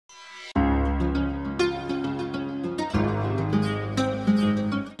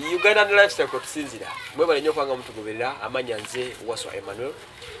Uganda lifestyle kotusinzira mwebale nnyo kwanga mutugoberera amanya nze Waswa Emmanuel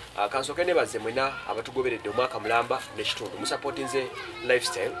kansoke nebaze mwena abatugoberedde omwaka mulamba n'ekitundu musupportinze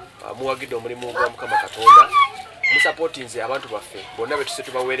lifestyle muwagidde omulimu gwa Mukama Katonda musupportinze abantu baffe bonna betuse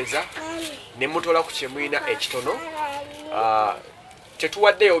tubaweereza ne mutola ku kyemwina ekitono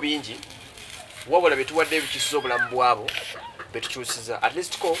tetuwaddeyo bingi wabula betuwaddeyo bikisuza obulamu bwabo betukyusiza at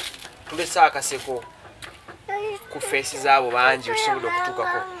least ko tulesa akaseko ku face zaabo bangi otusobodde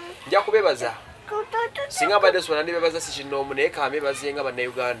okutuukako nja kubebaza singa mbadde sona ndibebaza si kinoomu naye kambebazenga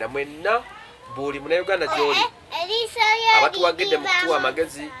bannayuganda mwenna buli munnayuganda gy'oli abatuwagidde mu kutuwa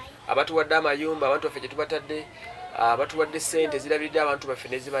amagezi abatuwadde amayumba abantu baffe gye tubatadde abatuwadde ssente zirabiridde abantu baffe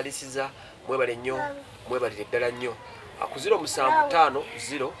nezibalisiza mwebale nnyo mwebalire ddala nnyo ku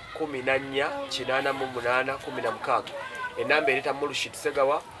 0755148816 enamba ereta Mulushid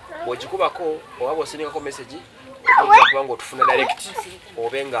Segawa bw'ogikubako oba bw'osindikako message ojja kubanga otufuna direct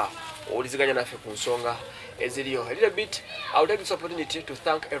obenga owuliziganya naffe ku nsonga eziriyo. A little bit, I would take this opportunity to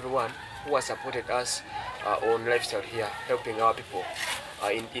thank everyone who has supported us on Lifestyle here, helping our people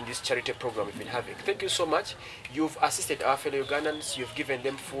in this charity program we've been having. Thank you so much. You've assisted our fellow Ugandans, you've given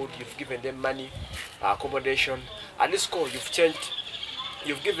them food, you've given them money, accommodation. At this call, you've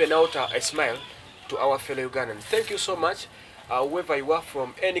given out a smile to our fellow Ugandans. Thank you so much. Wherever you are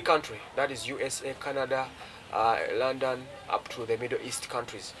from any country, that is USA, Canada, London, up to the Middle East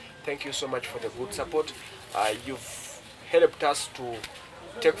countries. Thank you so much for the good support. You've helped us to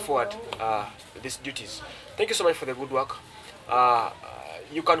take forward these duties. Thank you so much for the good work.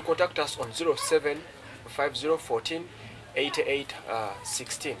 You can contact us on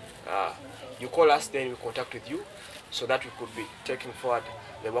 0750148816. You call us, then we contact with you so that we could be taking forward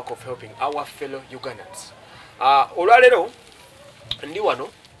the work of helping our fellow Ugandans. Olwaleero ndi wano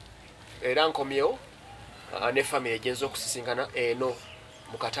era nkomyewo ne family egenza okusisinkana eno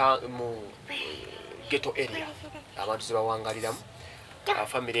mu ghetto area abantu ze bawangaliramu.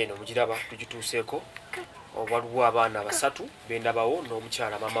 Family eno mugiraba tugituuseeko waliwo abaana basatu bendabawo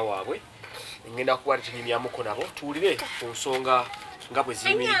n'omukyala mama waabwe ngenda kukwata kinyumyamuko nabo tuwulire ku nsonga nga bwe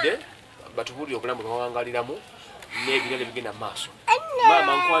ziyimiridde batubuulire obulamu bwe bawangaliramu n'ebirala ebigenda mu maaso.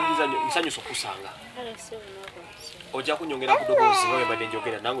 Maama nkwandiza nsanyusa okusanga ojja kunyongera ku ddoboozi nga wembadde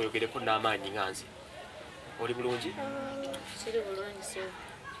njogera nange oyogereko n'amaanyi nga nze. Oli bulungi?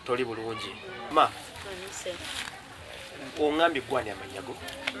 Toli bulungi. Ma ongambye gwani amannya go?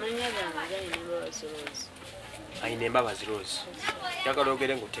 Ayina Embabazi Rose. Njagala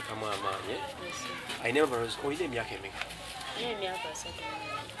ogere ng'oteekamu amaanyi. Ayina Embabazi Rose. Olina emyaka emeka? Emyaka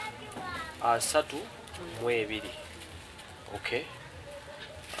 32. Okay.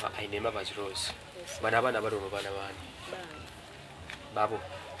 Ayina Embabazi Rose. Bano abaana bali baana baani? Babo?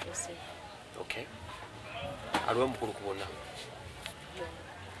 Okay. Aliwo mukulu ku bonna?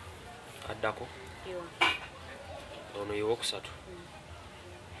 Addako? Ono ye wokusatu?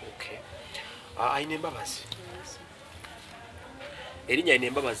 Okay. Ayina Embabazi? Erinnya Ayina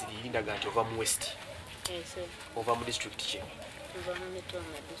Embabazi lirindaga nti ova mu West? Ova mu district ki? Ova mu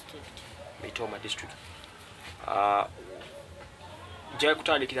Mitoma district. Njagala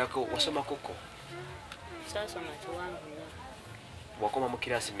kutandikirako wasomako ko? Sasoma kiwanvu. Wakoma mu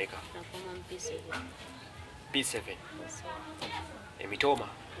kirasi meka? Nakoma mu P7. P7? Emitoma?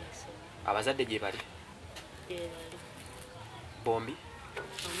 Abazadde gye bali? Bombi?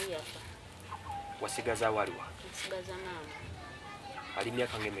 Omu yafa. Wasigaza waliwa? Nsigaza maama. Ali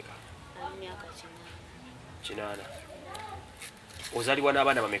myaka ng'emeka? Ali myaka 8. Ozalibwa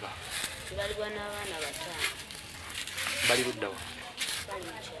n'abaana bameka? Tuzalibwa n'abaana 5. Bali luddawa?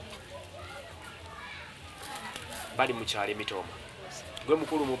 Bali mu kyalo Emitoma. Gwe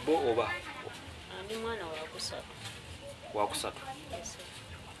mukulu mu bo oba? Ndi mwana wakusatu. Wakusatu?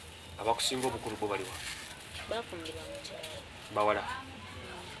 Abakusinga obukulu bo baliwa? Bafumbirwa mu kyalo. Bawala?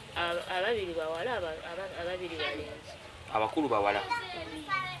 Ababiri bawala, ababiri balenzi. Abakulu bawala?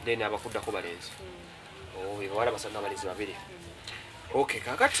 Then abakuddako balenzi? Bawala basatu n'abalenzi 2. Okay,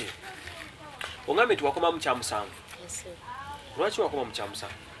 kakati ongambye nti wakoma mu kya 7. Lwaki wakoma mu kya 7?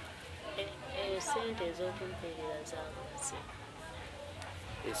 Sente ez'okumpeerera zaabula.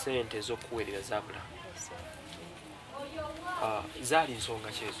 Esente ez'okuweerera zaabula? Zaali nsonga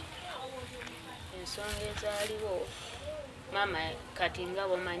ki ezo? Ensonga ezaaliwo maama kati nga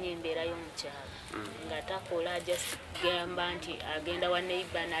bw'omanyi embeera y'omukyalo nga takola just gamba nti agenda wa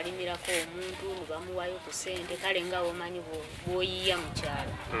neighbor nalimirako omuntu bamuwayo ku ssente kale nga bw'omanyi bw'oyiya mu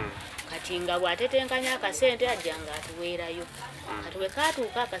kyalo kati nga bw'atetenkanya akasente ajja nga atuweerayo kati bwe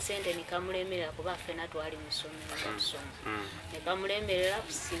kaatuuka akasente ne kamulemerera kuba ffena twali mu ssomero tusoma ne kamulemerera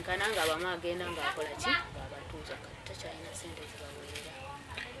kusinkana nga bamu agenda ng'akola ki ng'abatuuza kati takyalina ssente zibaweerera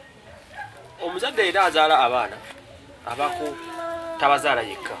omuzadde era azaala abaana abako tabazaala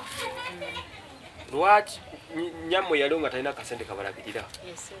yekka. Lwaki nyammwe yali nga talina kasente kabalabirira?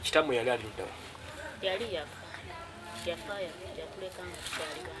 Kitammwe yali ali luddawa? Yali yafa yatuleka nga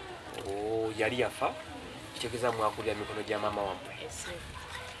tukyali baana. Yali yafa kitegeeza mwakulira mikono gya maama wammwe.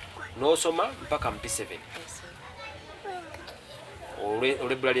 N'osoma mpaka mu P7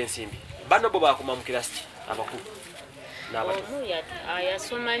 olw'ebbula ly'ensimbi. Bano bo baakoma mu kirasi ki abakulu n'abato? Omu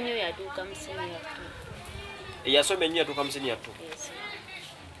yasoma nnyo yatuuka mu senior 2. Eyasoma ennyo yatuuka mu senior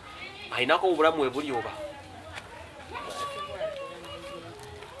 2. Alinako obulamu ebuli oba?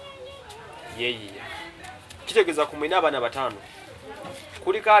 Yeeyiya. Kitegeeza ku mwina abaana 5.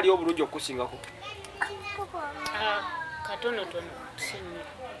 Kuliko ali obulungi okukusingako? Katonotono si nnyo.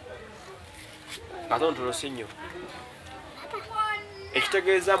 Katonotono si nnyo.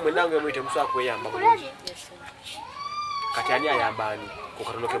 Ekitegeeza mmwe nange mwe temusobola kweyamba bulungi. Kati ani ayamba ani ku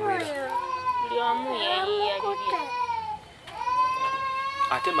katono ke mwina? Buli omu yeeyiya bibye.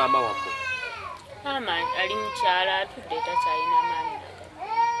 Ate maama wammwe? Maama ali mukyala atudde takyalina maanyi nagamu.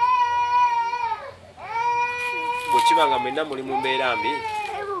 Bwe kiba nga mwenna muli mu mbeera mbi,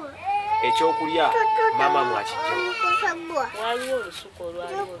 ekyokulya maama mwakijja? Waliwo olusuku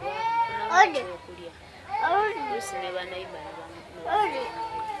olwaliwo lwafunamu ekyokulya. Luusi ne banayiba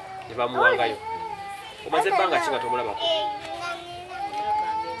ne bamuwangayo. Omaze ebbanga ki nga tomulabako?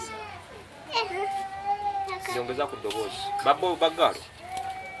 Nyongeza ku ddoboozi. Baggaalo?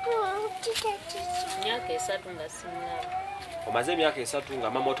 Myaka 3 nga simulaba. Omaze emyaka 3 nga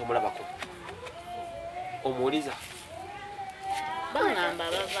maama tomulabako? Omuwuliza? Bangamba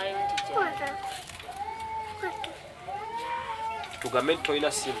bavaayo nti gyali. Tugambe nti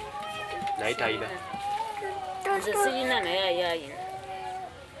tolina ssimu naye talina? Nze sirina naye ayayina.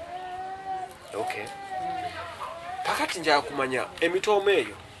 Okay. Kakati njala kumanya emitooma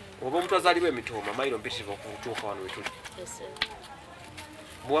eyo oba omuntu azaalibwa emitooma mayiro mpitirivu okutuuka wano wetuli.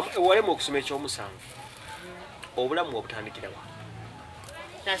 Walema okusoma ekyomusanvu obulamu obutandikirawa?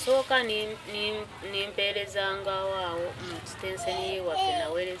 Nasooka nimpeerezangawo awo mu sitenseni y'ewaffe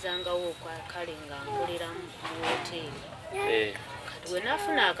naweerezangawo kale nga nkoleramu mu woteeri. Kati we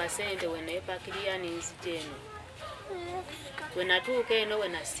nafuna akasente we neepakirira n'enzija eno. We natuuka eno we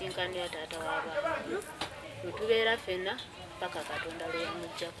nasinkanira taata w'abaana. We tubeera ffenna paka Katonda lwe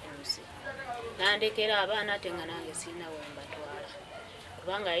yamujja ku nsi. Nandekera abaana ate nga nange sirina we mbatwala.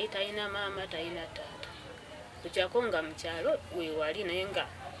 Kubanga yali talina maama talina taata. Kukyako nga mu kyalo we wali naye nga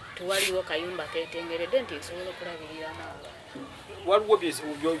tuwaliwo kayumba keetengeredde nti nsobola okulabiriramu abaana. Waliwo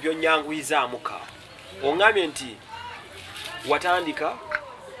by'onyanguyizaamu ka. Oŋŋambye nti watandika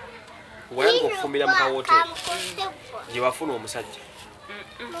okufumira mu kawoteeri gye wafuna omusajja.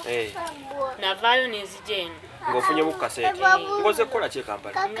 Navaayo n'enzija eno. Ng'ofunyemu ku kasente. Ngoze kukola ki e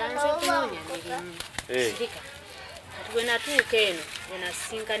Kampala? Nga nze kunoonya mirimu. Sirika. Kati we natuuka eno we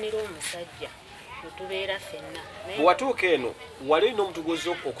nasinkanira omusajja we tubeera ffenna. Bwe watuuka eno wali olina omutugozi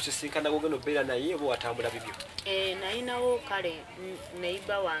okusisinkana gogenda obeera naye oba watambula bibyo? Nayinawo kale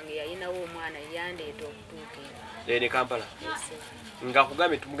neyiba wange yayinawo omwana yandeeta okutuuka eno. Ne Kampala? Nga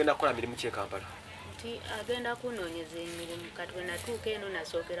kugambye tumugenda kukola mirimu ki e Kampala? Nti agenda kunoonyeza emirimu. Kati we natuuka eno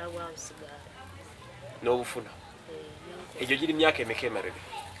nasookera bwawo sigala. N'obufuna? Egyo giri myaka emeka emabega?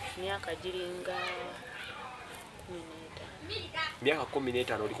 Myaka giringa 15. Myaka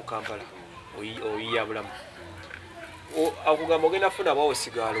 15 oli ku Kampala oyiya bulamu. Akugamba ogenda kufuna bwawo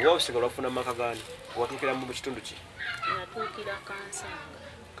sigalo. Bwawo sigalo wafuna mu maka gaani? Watuukira mu kitundu ki? Natuukira Kansanga.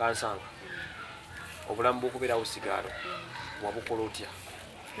 Kansanga. Obulamu bw'okubeerawo sigalo wabukola otya?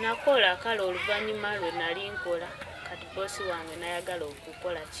 Nakola kale oluvannyuma lwe nali nkola kati boosi wange nayagala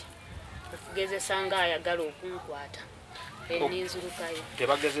okukola ki? Okugezesa nga ayagala okunkwata. Ninzirukayo.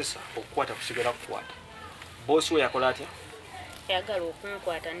 Tebagezesa okukwata kusigala kukwata. Boosi we yakola atya? Yagala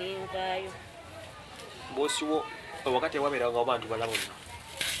okunkwata ninvaayo. Boosi wo wakati wabeerangawo bantu bala bonna?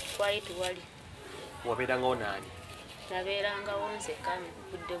 Twali tuwali. Wabeerangawo naani? Nabeerangawo nzekka mu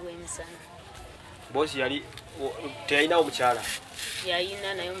budde bw'emisana. Boosi yali teyalinawo mukyala?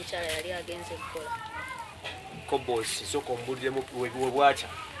 Yayina naye omukyala yali agenze kukola. Ko boosi sooka omubuliremu we bwatya?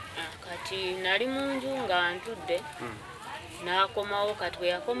 Kati nali mu nju nga ntudde. N'akomawo kati bwe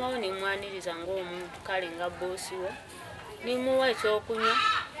yakomawo nimwaniriza ng'omuntu kale nga boosi wo. Nimuwa ekyokunywa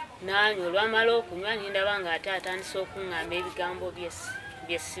n'anywa. Olwamala okunywa nindaba nga ate atandise okuŋŋamba ebigambo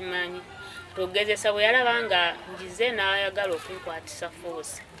bye simanyi. Tugezesa bwe yalaba nga ngize n'ayagala okunkwatisa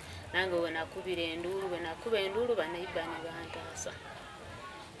foosi. Nange we nakubira enduulu, we nakuba enduulu banayiba ne bantaasa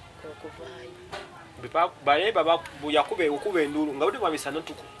okuvaayo. Banayiba okuba enduulu nga budde bwa misana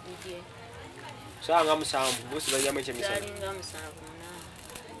tuku? Saa nga 7 boosi balyamu ekyemisana? Salinga 7.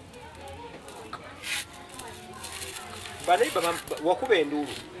 banaiba wakuba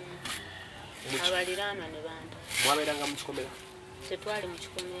enduulu abaliraanwa ne banda mwabeeranga mu kikomera tetwali mu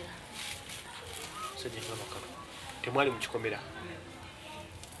kikomera temwali mu kikomera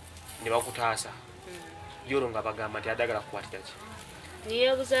ne bakutaasa yolo nga bagamba nti adagala kukwatira ki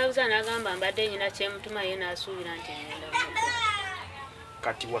niyeebuzaabuza n'agamba mbadde nyina kyemutuma ye n'asuubira nti ngenda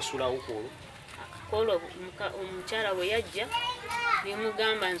kati wasulawo kwolwo akakolo omukyala bwe yajja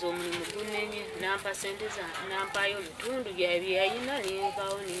nimugamba nze omulimu gunenye nampa sente nampayo bitundu byeyayina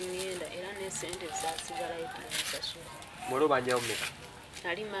nenvaawo nengenda era nesente zasigalayo tinsasula mwera obanjawo mmeka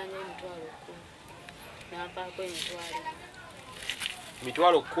nali manyayo 10,000 nampaako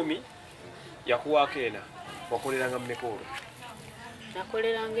 10,000 yakuwaako ena wakoleranga mmeka olwo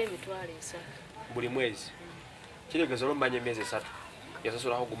nakoleranga 3,000 buli mwezi kiregeeza olwomanya emyezi 3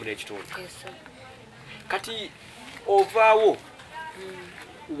 yasasulako gumu n'ekitundu kati ovaawo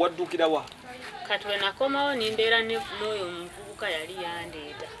waddukirawa kati bwe nakomawo nimbeera n'oyo omuvubuka yali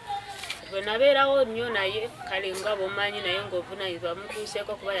yandeeta bwe nabeerawo nnyo naye kale nga bomanyi naye ng'obuvunanyizibwa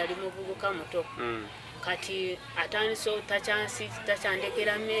mutuuseeko kuba yali muvubuka muto kati atandise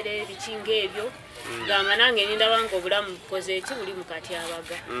takyandekera mmere biki ng'ebyo gamba nange nindabanga obulamu bukoze eki buli mu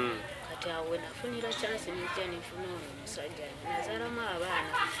katyabaga kati awo nafunira kyansi nejja nenfuna ono omusajja nazaalamu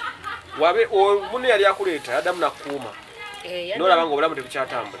abaana wabe muno yali akuleeta yaddamu nakukuuma nolaba nga obulamu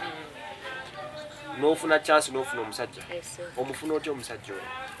tebukyatambula nofuna kyansi nofuna omusajja omufuna otya omusajja oyo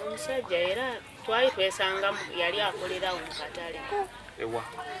omusajja era twali twesangamu yali akolerawo mu katale ewa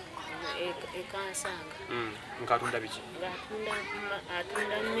ekansanga nkatunda biki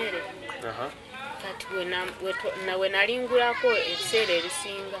atunda mmere kati we nalingulako ebiseera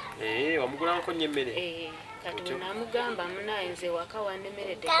ebisinga wamugulangako nnyo emmere kati we namugamba munaye nze waka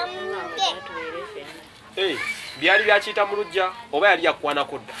wannemeredde kumugamba gyatubeere ffenna byali byakiyita mu lujja oba yali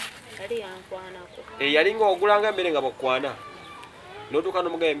yakwanako dda yali yankwanako yalinga ogulanga emmere nga bwakwana notuuka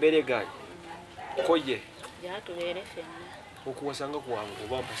nomugaba embeera egaanyi koye gyatubeere ffenna okuwasanga kuwange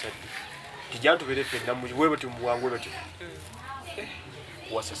oba mpasadde tijantubeere ffenna webati muwangu webati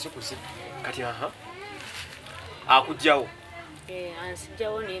wasa si kuzibu kati akugjawo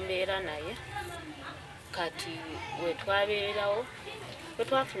ansijjawo nembeera naye kati wetwabeerawo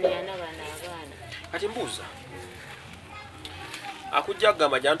wetwafunira n'abaana abaana kati mbuuza akujja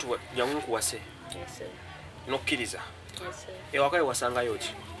kugamba jantu nyamunkuwase nokkiriza ewaka ewasangayo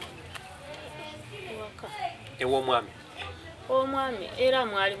ki ew'omwami omwami era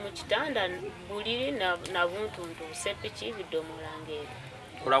mwali mu kitanda buliri na buntuntu busepiki bidomola ngeri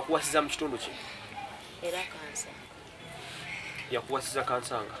olakuwasiza mu kitundu ki era kansanga yakuwasiza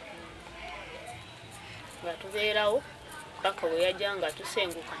kansanga nga tubeerawo paka we yajja nga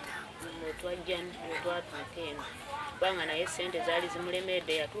tusenguka wetwatuuka eno kubanga naye sente zaali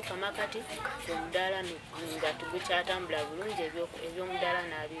zimulemeredde yatuuka makati omudaala nga tugukyatambula bulungi ebyomudaala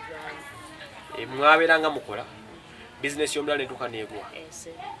n'abivaamu mwabeeranga mukola bizinesi y'omudaala netuuka neegwa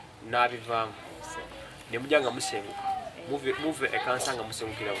n'abivaamu nemujja nga musenguka muve ekansa nga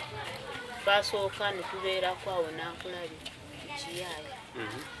musengukirawo basooka netubeerako awo nakulabye mukiyaaya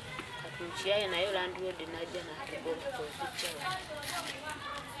kati mukiyaaya naye landlord najja natugobako okujjawa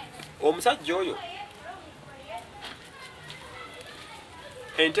omusajja oyo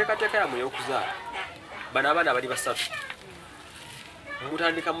enteekateeka yammwe ey'okuzaala bano abaana bali 3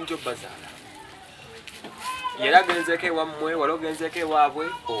 mutandika mutyo bazaala yali agenzeeko ewammwe wali ogenzeeko ewaabwe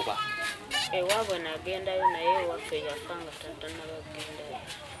oba ewaabwe nagendayo naye ewaffe yafa nga tatanabagendayo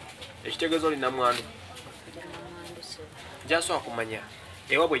ekitegeeza oli namwandu jasobola kumanya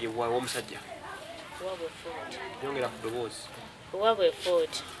ewaabwe yewawe omusajja ewaabwe yongera ku ddoboozi ewaabwe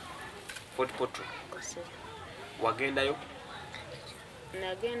Fort Potro wagendayo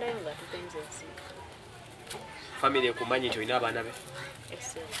nagendayo nga tugenze ensiika famire ekumanyi nti olina abaana be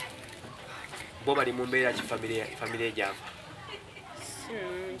bo bali mu mbeera ki famire egyava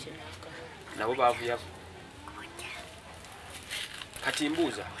sinungi naka nabo bavuyavu kati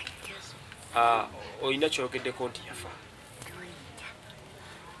mbuuza olina kyogeddeko nti yafa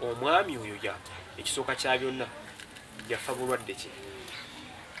omwami oyo ekisooka kya byonna yafa bulwadde ki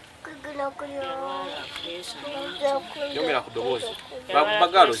yongera ku ddoboozi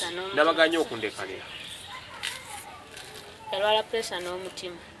bagalozi nabaganye okundekanira yalwala pressure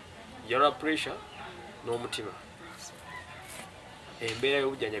n'omutima yalwala pressure n'omutima embeera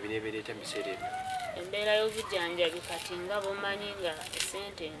y'obujjanjabi nebeereeta mu biseera ebyo embeera y'obujjanjabi kati nga bomanyi nga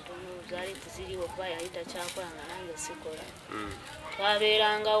esente entono zaali tiziriwo kuba yali takyakolanga nange sikola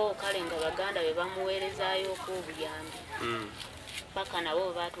twabeerangawo kale nga baganda be bamuweerezaayoku obuyambi paka nabo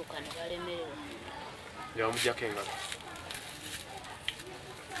batuuka ne balemererwa yabamugyako engalo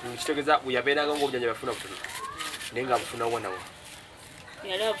kitegeeza bwe yabeeranga ngaobujjanjabi afuna butono naye nga abufuna wanawa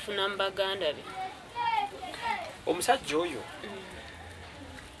yali abufuna mu baganda be omusajja oyo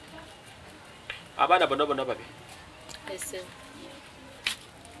abaana bonna babe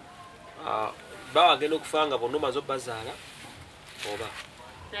bawa agenda okufa nga bonna omaze obbazaala oba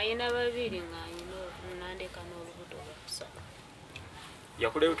nayina babiri nga nandeka n'olubuto lwakusatu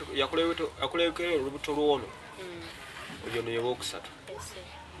yakulewekera olubuto lwono oyo noyo wokusatu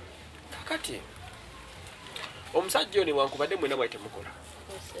kakati omusajja oyo newankubadde mwena bwali temukola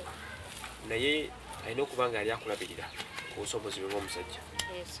naye alina okuba nga yali akulabirira kubusobozi bwe ng'omusajja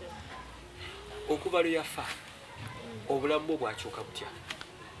okuva lwe yafa obulamu bwe bwakyuka butya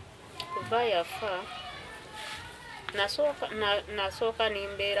kuva yafa nasooka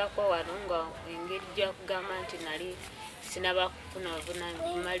nimbeerako wano nga engeri gya kugamba nti nali sinaba kufuna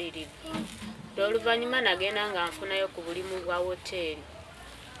bumalirivu oluvanyuma nagenda nga nfunayo ku bulimu bwa woteeri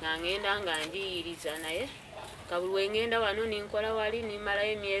nga ngenda nga njiyiriza naye nga buli wengenda wano ninkola wali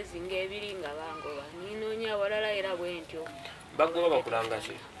nimalayo emyezi ng'ebiri nga bangoba ninoonya awalala era bwe ntyo bagoba bakulanga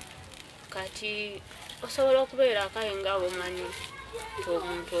ki kati osobola okubeera kale nga omanyi nti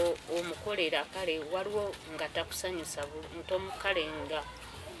omuntu omukolera kale waliwo nga takusanyusa kale nga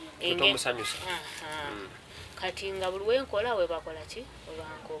tomusanyusa kati nga buli wenkola we bakola ki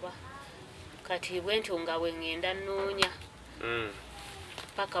webankoba kati bwe ntyo nga wengenda noonya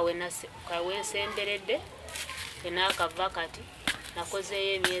paka wensemberedde enakava kati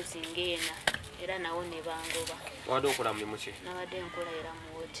nakozeeyo emyezi ng'ena era nawo ne bangoba wadde okola mulimu ki nabadde nkola era mu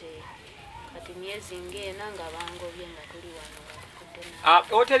woteeri kati myezi ng'ena nga bangobye nga tuli wano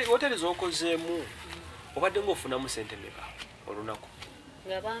woteeri zokozeemu obadde ngaofunamu sente meka olunaku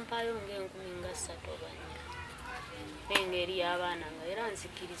nga bampayo nga3 oba 4 n'engeri y'abaana nga era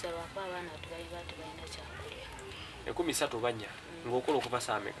nzikiriza bafa abaana tebalina kyakulya 13 oba 4 ng'okola okuva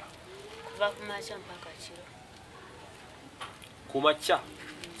saameka kuva ku makya mpaka kiro ku makya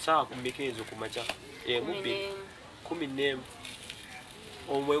saa kumeka ezo ku makya 11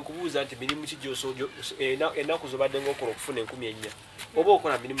 omwe nkubuuza nti mirimu ki ennaku zobadde ngaokola okufuna 4,000 oba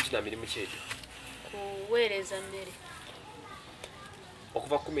okola mirimu ki na mirimu ki egyo kuweereza mmere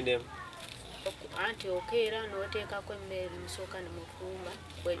okuva 11 anti okeera n'oteekako emmere musooka nemufumba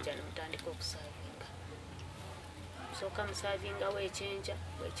wejja nemutandika okusaavinga musooka musaavingawo ekyenkya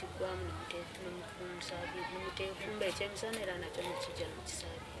bwekiggwamu nemutefumba ekyemisana era nakyo nekijja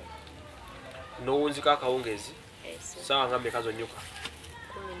nemukisaavinga n'owunziko akawungeezi saawa nga mmeka zonnyuka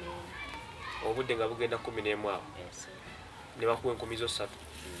 11 obudde nga bugenda 11 awo ne bakuwa 3,000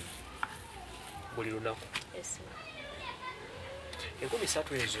 buli lunaku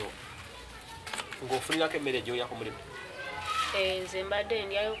 3,000 ezo ng'ofunirako emmere gy'olya ku mulimu nze mbadde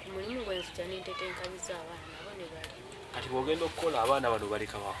ndyayo ku mulimu bwenzija nintetenkanyiza abaana nabo ne bali kati bw'ogenda okukola abaana bano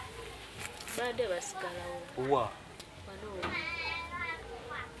balekawa badde basigalawo wa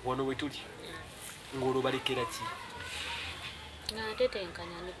wano we tuli ng'olwo balekera ki nga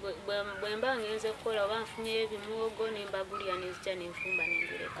ntetenkanya bwe mba ngenze kukola oba nfunyeyo ebimuwogo nembagulya nenzija nenfumba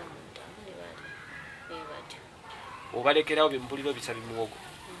nembireka mu ntamu ne bali nebatyo obalekerawo bimpuliro bisa bimuwogo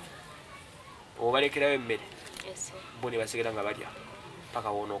obalekerawo emmere bo ne basigala nga balya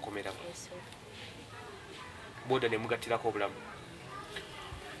paka woonookomeramu boda ne mugattirako obulamu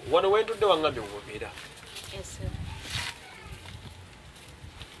wano wentudde wangambye wobeera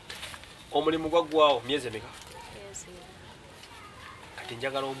omulimu gwaggwawo myezi emeka kati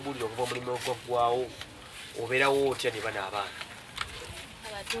njagala ombuulire okuva omulimu gwaggwawo obeerawo otya ne bana abaana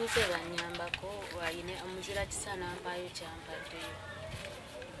abatuuze banyambako waine omuzira kisa nampaayo kyampaddeyo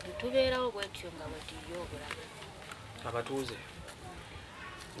tubeerawo bwetyo nga bwetiyo obulamu abatuuze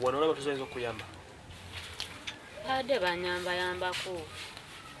wano olaba tusobola okuyamba badde banyambayambako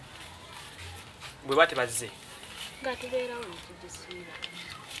bwe bate bazze nga tubeerawo nekugisiiba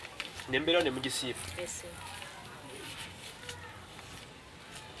nembeerawo ne mugisiiba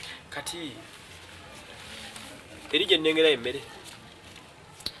kati eri gye nnengerayo emmere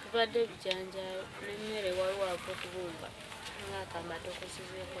tubadde bijanjaalo nemmere waliwo ava okubumba ng'akamba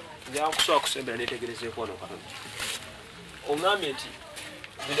tokozizeeko njakusobola kusembera netegerezeeko wano katono oŋŋambye nti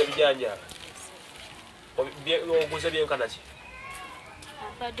bino bijanjaalo oguze byenkana ki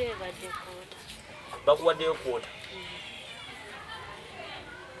abadde ebadde koota bakuwaddeyo kwota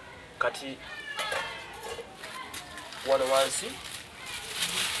kati wano wansi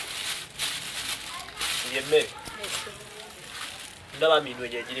yemmere ndaba minwe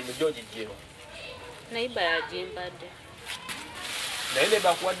gyegiri mujjo ogijjeewo nayiba yagimpadde naye ne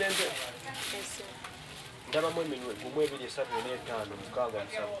bakuwadde nte ndabamu eminwe 1, 2, 3, 4, 5,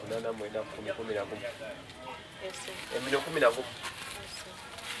 6, 7, 8, 9, 10, 11, eminwe 11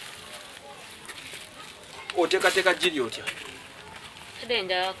 oteekateeka giri otya? Ate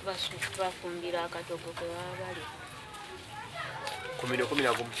njala kubafumbira akatogo ke baba bali.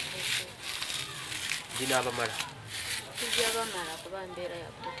 11 gina abamala. Tujja bamala kuba mbeera ya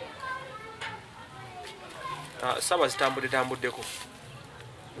kuteteeka. Saba zitambuddeko.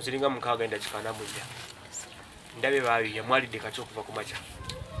 Muziringa 6 endakika 4. Ndabe baabiya mwalidde kati okuva ku makya.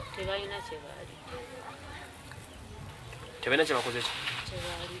 Tebalina kye baali. Tebalina kye bakoze ki? Kye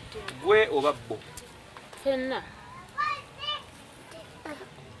baalidde. Gwe oba bo? Fenna.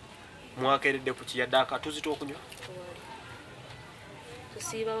 Mwakeredde ku kiyadde akatuzi t'okunywa?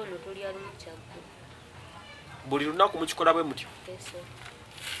 Tusiibawo no tulya lumu kyaggulu. Buli lunaku mukikola bwe mutyo? Eso.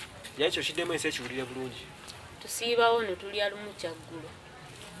 Yakyo kiddemu ensi ekiwulire bulungi. Tusiibawo no tulya lumu kyaggulu.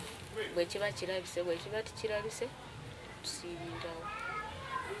 Bwe kiba kirabise, bwe kiba tikirabise tusiibirawo.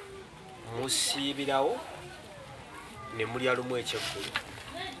 Musiibirawo ne mulya lumu ekyeggulu.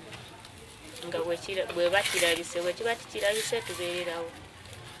 Nga bwe bakirabise, bwe kiba tikirabise tubeererawo.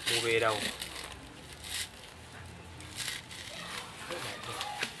 Mubeerawo.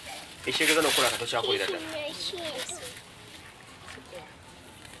 Ekitegeeza n'okukola kato kyakolera ddala.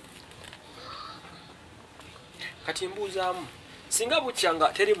 Kati mbuuzaamu, singa bukya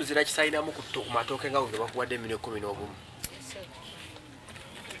nga teri muzira kisayinamu ku matooke nga bwe bakuwadde emmino 11.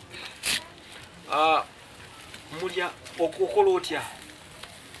 Mulya okukola otya?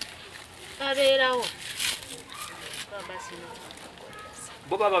 Abeerawo.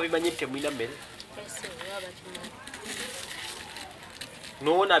 Bo baba bimanyi temulina mmere?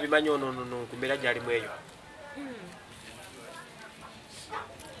 Noona abimanyi ono ku mbeera gy'alimu eyo?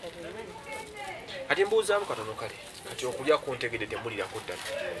 Kati mbuuzaamu katono kale, kati okulya kuntegedde temulirako ddala.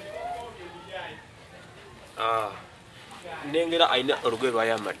 Nengera alina olugoye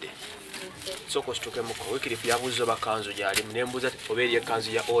lwayambadde. Sooka ositukemuko. Wiikirifu yabuuza oba kanzu gy'alimu ne mbuuza oba eri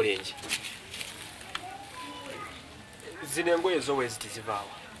ekkanzu ya orange. Zino engoye zo bwe ziti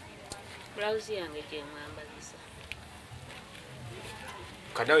zivaawa? Blouse yange gye mwambazisa.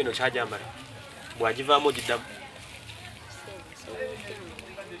 Kanawe ino kyajambala? Bw'agivaamu ogiddamu?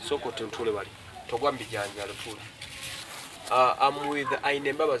 Sooka otuntule wali. Togwa mbijanja lutuula. I'm with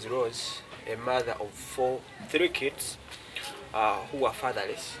Aine Mbabazi Rose, a mother of 3 kids who are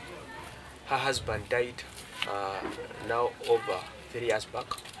fatherless. Her husband died now over 3 years back.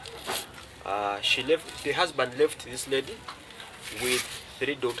 The husband left this lady with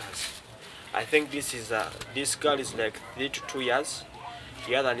 3 daughters. I think this girl is like 3 to 2 years.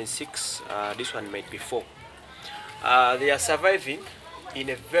 The other one is 6. This one might be 4. They are surviving in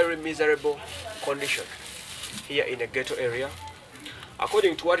a very miserable condition here in a ghetto area.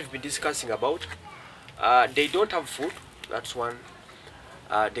 According to what we've been discussing about, they don't have food. That's one.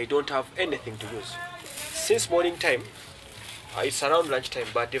 They don't have anything to use. Since morning time, it's around lunchtime,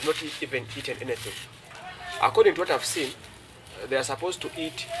 but they've not even eaten anything. According to what I've seen, they are supposed to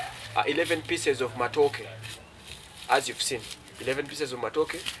eat 11 pieces of matoke, as you've seen, 11 pieces of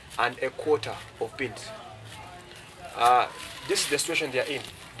matoke and a quarter of beans. This is the situation they are in.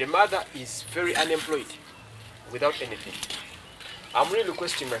 The mother is very unemployed, without anything. I'm really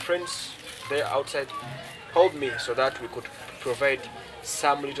requesting my friends there outside, help me so that we could provide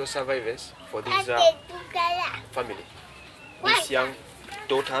some little survivors for this family. These young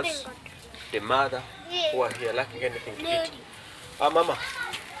daughters, the mother, who are here lacking anything to eat. Mama,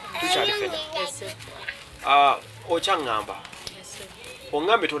 tukyali fena. Ochangamba.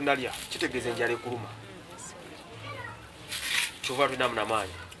 Ongambe tonnalya, kitegeeza enjala ekuluma. Kyova tulina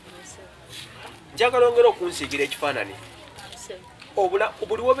munamaanyi. Njagala ongera okunsiigira ekifaananyi.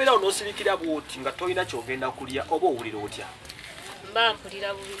 Buli wobeera onoosirikira bw'oti nga tolina ky'ogenda kulya oba owulira otya? Mba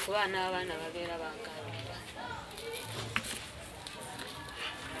mpulira bubi kuba n'abaana babeera bankaabirira.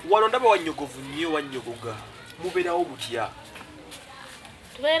 Wano ndaba wannyogovu nnyo wannyogoga. Mubeerawo mutya?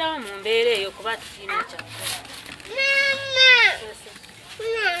 Tubeerawo mu mbeera eyo kuba tulina kyakkola.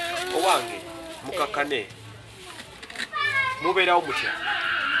 Owange mukakkane. Mubeerawo mutya?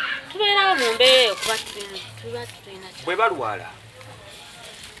 Tubeerawo mu mbeera eyo kuba tulina kyakkola. Bwe balwala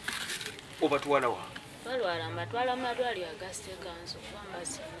obatwala wa? Balwala mbatwala mu malwaliro agasekanso kuba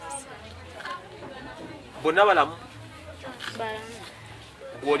mbasinasa. Bonna balamu? Balamu.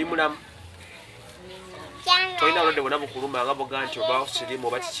 Gw'oli mulamu? Tolina bulwadde bwonna bukuluma nga boga nti oba siriimu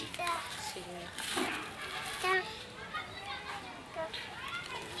oba kiki?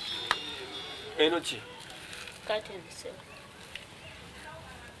 Eno ki? Kati nsebo.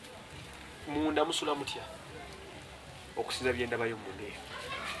 Munda musula mutya? Okusinza bye ndabayo munda eyo.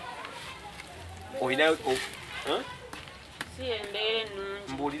 Olinayo si embeera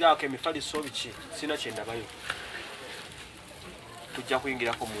ennungi. Mbuuliraako emifaliso biki? Sina kye ndabayo. Tujja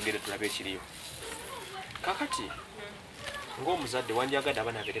kuyingirako munda eno tulabe ekiriyo. kakati ng'omuzadde wandyagadde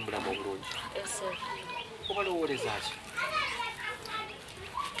abaana abeere mulamu obulungi obalowoleza ki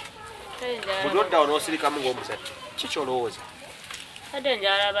buloddawo n'osirikamu ng'omuzadde kikyolowooza ate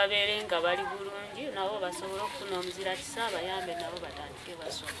njala babeere nga bali bulungi nabo basobole okufuna omuzira kisa abayambe nabo batandike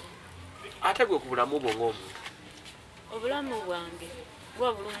basoma ate gwe ku bulamu bwo ng'omuntu obulamu bwange bwa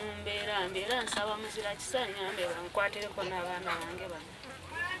buli mu mbeera nsaba muzira kisa nyambe bankwatireko n'abaana bange bano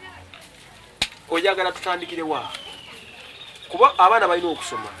oyagala tutandikirewa kuba abaana balina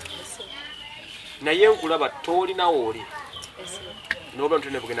okusoma naye nkulaba toolinawo oli n'oba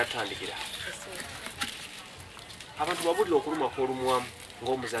ntone bugenda tutandikira abantu babulira okulumwa kw'olumwamu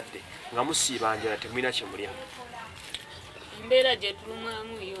ng'omuzadde nga musiiba njala temulina kyemulya embeera gye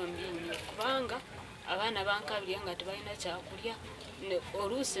tulumwamu yombi nnyo kubanga abaana bankabirya nga tebalina kyakulya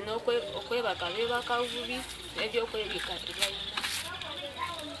oluusi n'okwebaka beebaka bubi n'ebyokwebika tebalina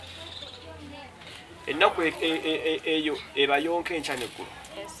ennaku eyo ebayonka enkya neggulu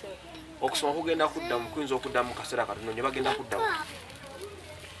okusoma kugenda kuddamu kuyinza okuddamu mu kaseera katono nyo bagenda kuddamu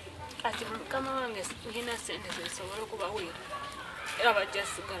ati mukama wange tulina sente zisobole okubaweera era bajja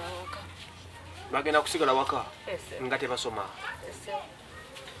sigala waka bagenda kusigala waka nga tebasoma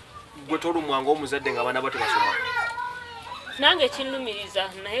gwe tolumwanga omuzadde nga abaana bo tebasoma nange kinumiriza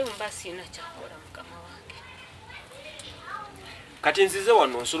naye mba siina kyakola mukama wange kati nzize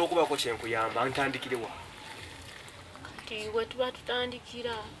wano nsobola okubako kyenkuyamba ntandikirewa kati we tuba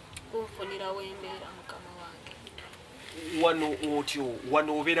tutandikira kunfunirawo embeera mukama wange wano otyo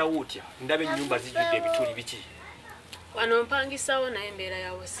wano obeerawo otya ndaba ennyumba zijjudde ebituli biki wano mpangisawo naye embeera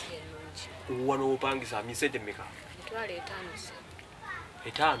yawo si ennungi wano opangisa misente mmeka mitwalo 5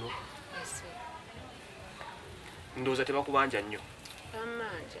 5 ndowooza tebakubanja nnyo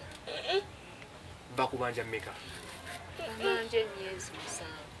bamanja bakubanja mmeka bamanja emyezi 7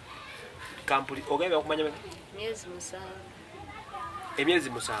 kampuli ogambye bakumanja mmeka myezi 7 emyezi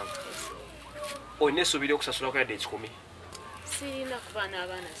 7 olina essuubira okusasulako yadde 10 sirina kuba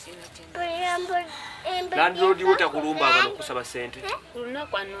n'abaana sirina kyenda landlord wo takulumbanga nokusaba sente ku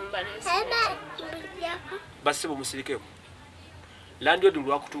lunaku annumba basibe musirikeko landlord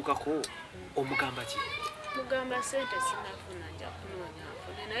lwakutuukako omugamba ki mugamba sente sinafuna nja kunoonya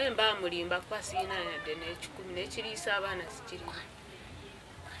afune naye mba mulimba kuba sirina yadde n'10 n'ekiriisa abaana sikirina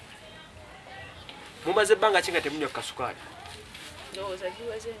mumaze ebbanga ki nga temunywa kasukaali ndowooza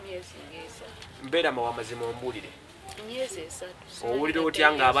giweze emyezi ng'esa mbeera mawa mazima ombuulire emyezi 3 owulire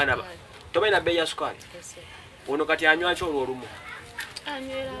otya nga abaana tobalina bbeeyi ya sukaali ono kati anywa ki olwolumu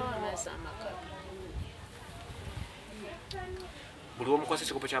anywerawo amazzi amakalu buli omukwasa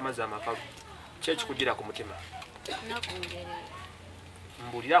ekikopo ky'amazzi amakalu kyekikugira ku mutima nakunjerere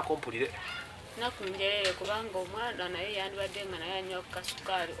mbuulirako mpulire nakunjerere kubanga omwana naye yandibadde nga naye anywa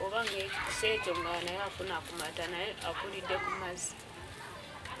kasukaali oba ngaekisa ekyo nga naye afuna akumata naye akulidde ku mazzi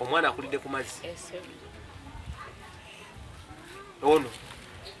omwana akulidde ku mazzi ese ono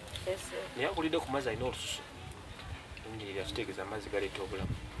ese naye akulidde ku mazzi alina olususu nyirira kitegeeza amazzi galeeta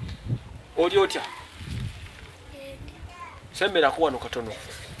obulamu oli otya semberako wano katono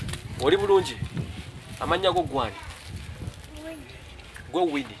oli bulungi amannya go gwani gwe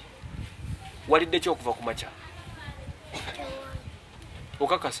wini walidde ki okuva ku makya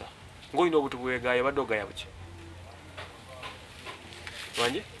okakasa ng'olina obutu bwegaya badde ogaya buki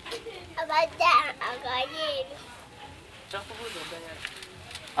wangi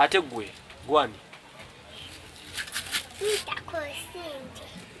ate gwe gwani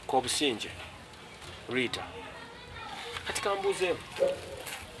kobusinje Rita kati kambuuzeemu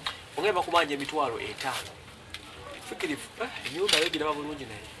ogenda bakubanja emitwalo 5 fikirifu ennyumba yo giraba bulungi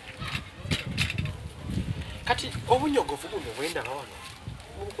naye kati obunyogovu buno bwendaba wano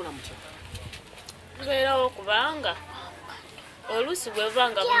mubukola mutya mbeerawo kubanga oluusi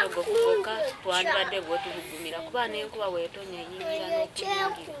bwevanga bunyogovu bwokka twandibadde bwetulugumira kuba n'enkuba bwetonya eyingira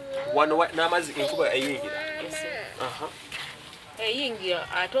n'okuyingira wano n'amazzi enkuba eyingira eyingira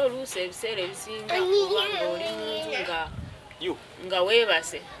ate oluusi ebiseera ebisinga kubanga oli munju nga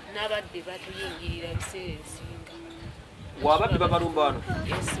weebase n'ababbi batuyingirira ebiseera ebisinga wababbi babalumba wano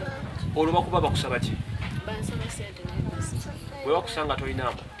olwo bakuba bakusaba ki bansaba sente naye bwe bakusanga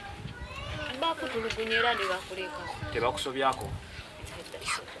tolinaamu bakutulugunya era ne bakuleka tebakusobyako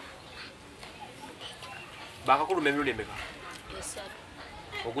bakakuluma emirundi emeka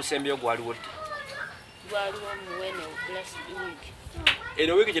ogusembyeyo gwaliwo ddi gwaliwo muwene last week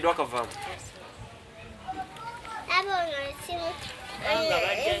eno wiiki gye twakavaamu nga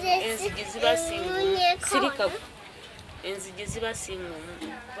bajja enzigi ziba singumu sirikabu enzigi ziba singumu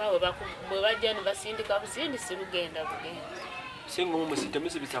bwe bajja ne basindika busindi sirugenda bugenda singa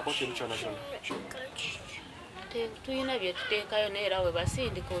temusibisako kintu kyona kyona. Tuyina bye tuteekayo naye era we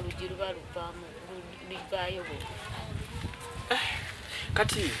basindika oluggi luba luvaayo bwe.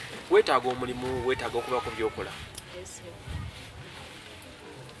 Kati weetaaga omulimu, weetaaga okubaako byokola.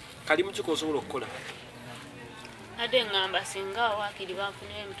 Kali mu kiko osobola okukola? Ate ngamba singa waakiri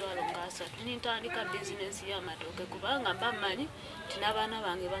banfunira emitwalo nga 3 nintandika bizinesi y'amatooke kubanga bamanyi nti n'abaana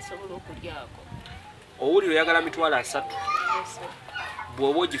bange basobola okulyako. Owulira oyagala mitwalo 3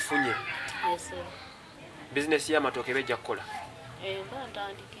 bw'oba ogifunye bizinesi y'amatooke bejja kukola? Mba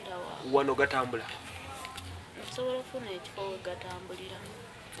ntandikira wano gatambula? Nsobola okufuna ekifo we gatambulira.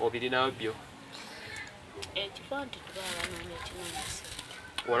 Obirinawo byo? Ekifo nti tuba abanoonya kinoonyesa.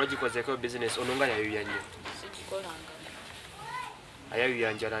 Wano gikozeeko bizinesi ono nga yayuya nnyo? Sigikolanga.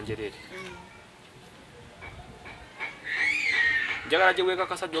 Ayayuya njala njereere? Njagala gye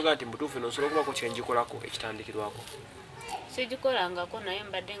weekakasa gyoga nti mutuufu eno nsobola okubaako kye ngikolako ekitandikirwako. Sigikolangako naye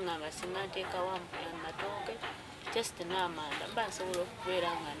mbadde ngamba singa nteekawo amatooke just n'amanda mba nsobola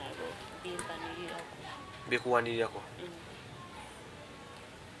okubeera nga nalwo bimpanirirako. Bikuwanirirako?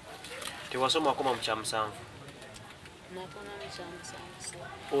 Tewasoma akoma mu kya 7? Nafuna mu kya 7.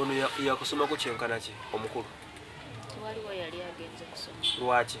 Ono yakusomako kyenkana ki omukulu? Waliwo yali agenze kusoma.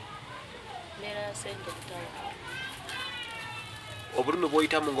 Lwaki? Mbeera ya ssente butala. Obulumi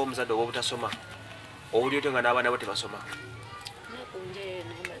bw'oyitamu ng'omuzadde oba obutasoma owulira nga n'abaana bo tebasoma? Nakunjeyo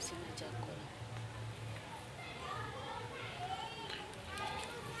naye mba sina kyakukola.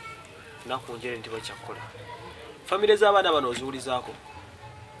 Nakunjere nti bakyakukola. Famire z'abaana bano oziwulizaako?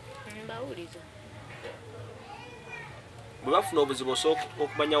 Mbawuliza. Bwe bafuna obuzibu osooka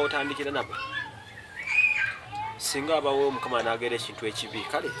okumanya otandikira nabo? Singa abawo Omukama n'agera ekintu ekibi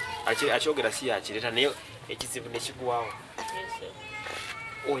kale akyogera si yakireeta naye ekizibu ne kigwawo.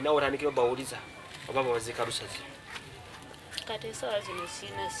 Olina otandikira bawuliza oba babaziika lusazi? Kati essaawa zino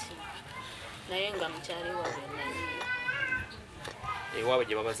siina simu naye nga mukyali waabwe nanyiyo. Ewaabwe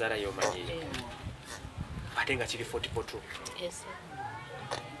gye babazaalayo omanyiyo ate nga kiri 40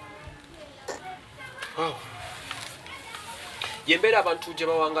 yembeera abantu gye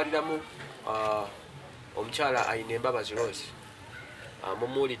bawangaliramu. Omukyala ayina Embabazi Rose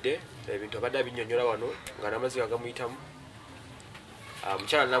mumuwulidde ebintu abadde abinnyonnyola wano nga n'amaziga gamuyitamu.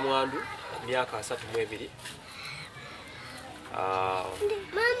 Mukyala namwandu ku myaka 32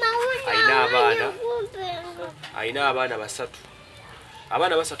 ayina abaana 3.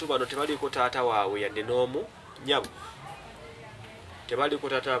 Abaana 3 bano tebaliiko taata waabwe yadde n'omu nnyabo, tebaliiko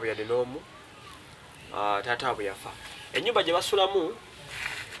taata waabwe yadde n'omu. Taata waabwe yafa. Ennyumba gye basulamu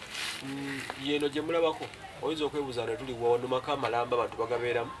yeno gye mulabako. Oyinza okwebuuza ne tuli wano maka amalamba abantu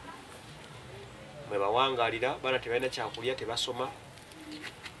bagabeeramu mwe bawangaalira, baana tebalina kyakulya, tebasoma.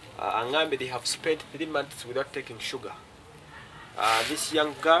 Angambe they have spent 3 months without taking sugar. This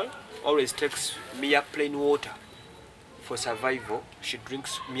young girl always takes mere plain water for survival. She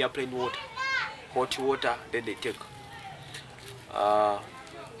drinks mere plain water, hot water, then they take.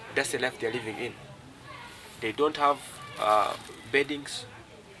 That's the life they are living in. They don't have beddings,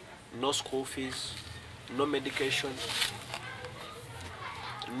 no school fees, no medication,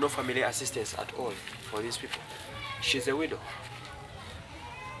 no family assistance at all for these people. She's a widow.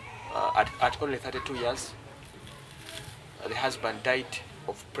 At only 32 years, the husband died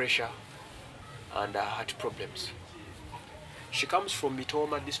of pressure and heart problems. She comes from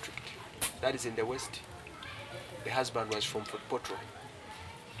Mitoma district, that is in the west. The husband was from Fort Potro.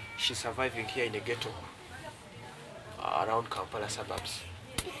 She's surviving here in a ghetto around Kampala suburbs.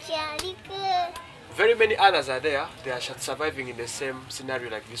 Very many others are there. They are surviving in the same scenario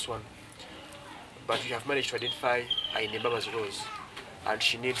like this one. But we have managed to identify Embabazi Rose, and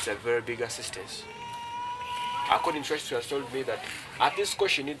she needs a very big assistance. According to her, she has told me that at this school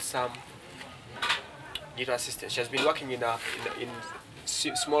she needs some assistance. She has been working in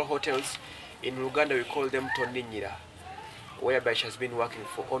small hotels. In Uganda we call them toninyira, whereby she has been working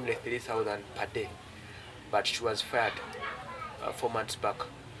for only 3,000 per day. But she was fired 4 months back.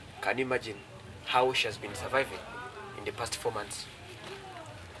 Can you imagine how she has been surviving in the past 4 months?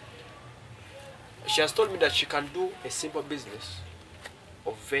 She has told me that she can do a simple business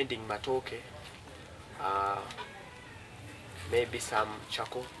of vending matoke, maybe some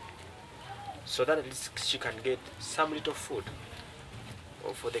charcoal, so that at least she can get some little food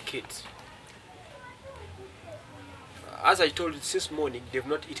for the kids. As I told you, since morning they've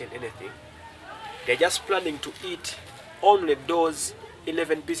not eaten anything. They're just planning to eat only those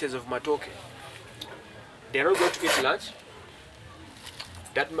 11 pieces of matoke. They're not going to eat lunch.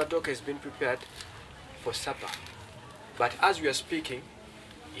 That matoke has been prepared for supper. But as we are speaking,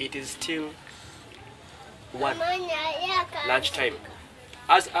 it is still 1 lunchtime.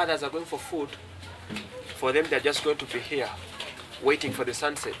 As others are going for food, for them they're just going to be here waiting for the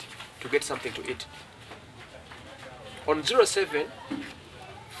sunset to get something to eat. On 07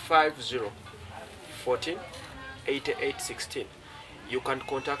 50 14 88 16, you can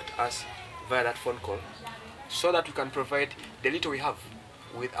contact us via that phone call so that we can provide the little we have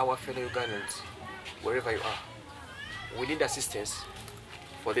with our fellow Ugandans wherever you are. We need assistance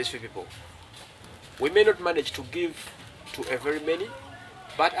for these few people. We may not manage to give to a very many,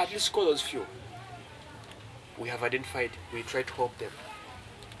 but at least call those few we have identified. We try to help them.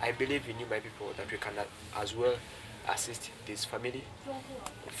 I believe in you, my people, that we can as well assist this family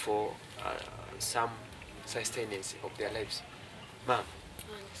for some sustenance of their lives. Ma'am,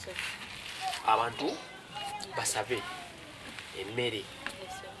 abantu basabe emmere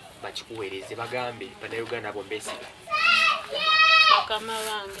bakikuweereze bagambe bannayuganda bombesiga bakama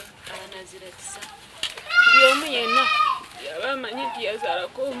bange abanaziretisa buli omu yenna yabamanyi nti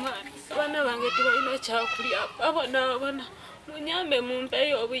yazaalako omwana abaana bange tebalina kyakulya abana munyambe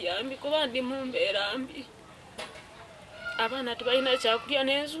mumpeeyo obuyambi kuba ndi mu mbeera mbi. Abaana tebalina kyakulya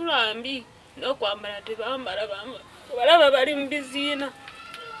n'ensula mbi n'okwambala tebambala balaba bali mu biziina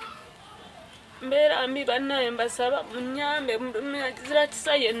mbeera mbi. Bannaye mbasaba munyambe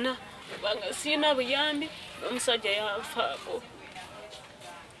muziratisa yenna kubanga siina buyambi n'omusajja yanfaako.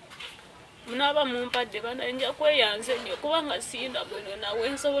 Munaaba mumpadde banaye nja kweyanza ennyo kubanga siina bweno nawe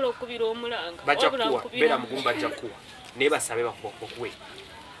nsobola okubira omulanga bera mugumu bajja kuwa naye basabe bakuwe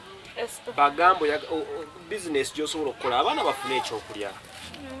bagambo bizinesi gy'osobola okukola abaana bafune ekyokulya.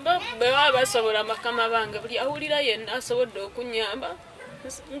 Bwe baba basobola makama bange buli awulira yenna asobodde okunyamba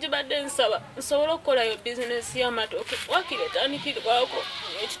njibadde nsaba nsobola okukolayo bizinesi y'amatooke wakiri etandikirwako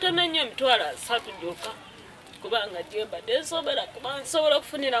ekitono nnyo emitwalo 3 gyokka kubanga gyembadde nsobola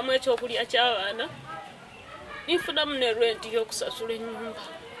okufuniramu ekyokulya ky'abaana nfunamu ne renti y'okusasula ennyumba.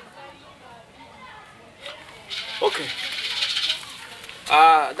 Okay.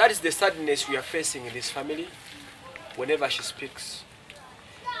 That is the sadness we are facing in this family. Whenever she speaks,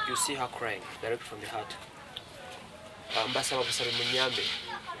 you see her crying direct from the heart. Mbasaba busabe munyambe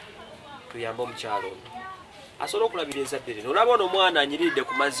tuyambe omukyalo ono asobola okulabira ezzadde lino. Olaba ono omwana anyiridde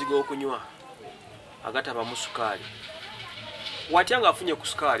ku mazzi g'okunywa agataba mu sukaali. Watya nga afunye ku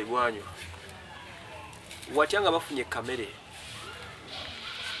sukaali gwanywa? Watya nga bafunye kamere?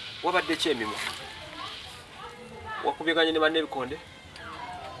 Wabadde ki emimwa? Wakubyeganye ne banne ebikonde?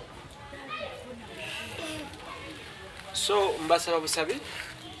 So mbasaba busabe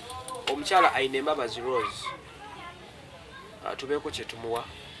omukyala ayina embabazi Rose tubeeko kye tumuwa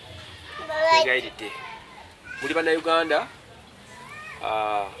egayidde. Muli bannayuganda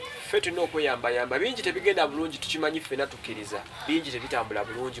ffe tulina okweyambayamba. Bingi tebigenda bulungi tukimanyi ffena tukkiriza. Bingi tebitambula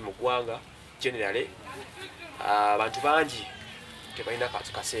bulungi mu ggwanga generally. Abantu bangi tebalina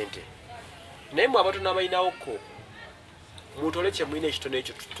kasente naye mwe abatono abalinawoko mutole kye mulina ekitono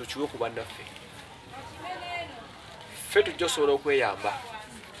ekyo tukiwe ku bannaffe. Ffe tujja osobola okweyamba.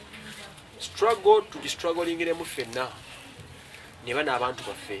 Struggle tugistrugglingiremu ffenna ne bana abantu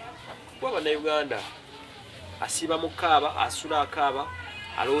baffe. Kuba bannayuganda asiiba mukaaba asula akaaba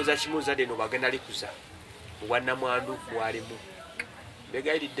alowooza kimu zadde no bagenda likuza mu bwannamwandu bwalimu.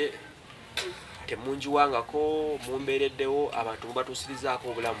 Mbegayiridde temunjiwangako mumbeereddewo abantu mubatuusirizaako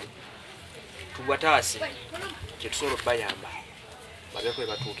obulamu tubwataase kye tusobola okubayamba babeeko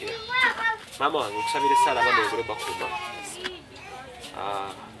batuukira. Maama wange okusabira essaala banongere bakuuma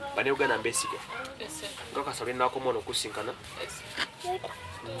bannayuganda mbeesiga nga kasabire nakomona okusinkana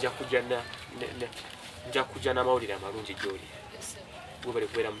nja kujja n'amawulire amalungi gy'oli gwe bali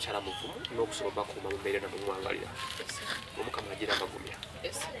kubeera mukyala muvumu n'okusobola bakuuma mu mbeera namumwangalira omukama agira amagumya.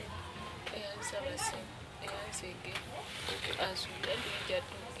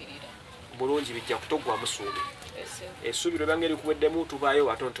 Bulungi bijja kutoggwamu ssuubi. Essuubi lwe banga erikuweddemu tubaayo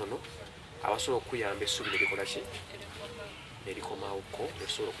batontono abasobola okuyamba essuubi ne likola ki ne likomawoko ne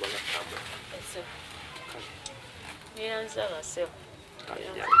tusobola okuba nga tutambula. Neyanza basebo.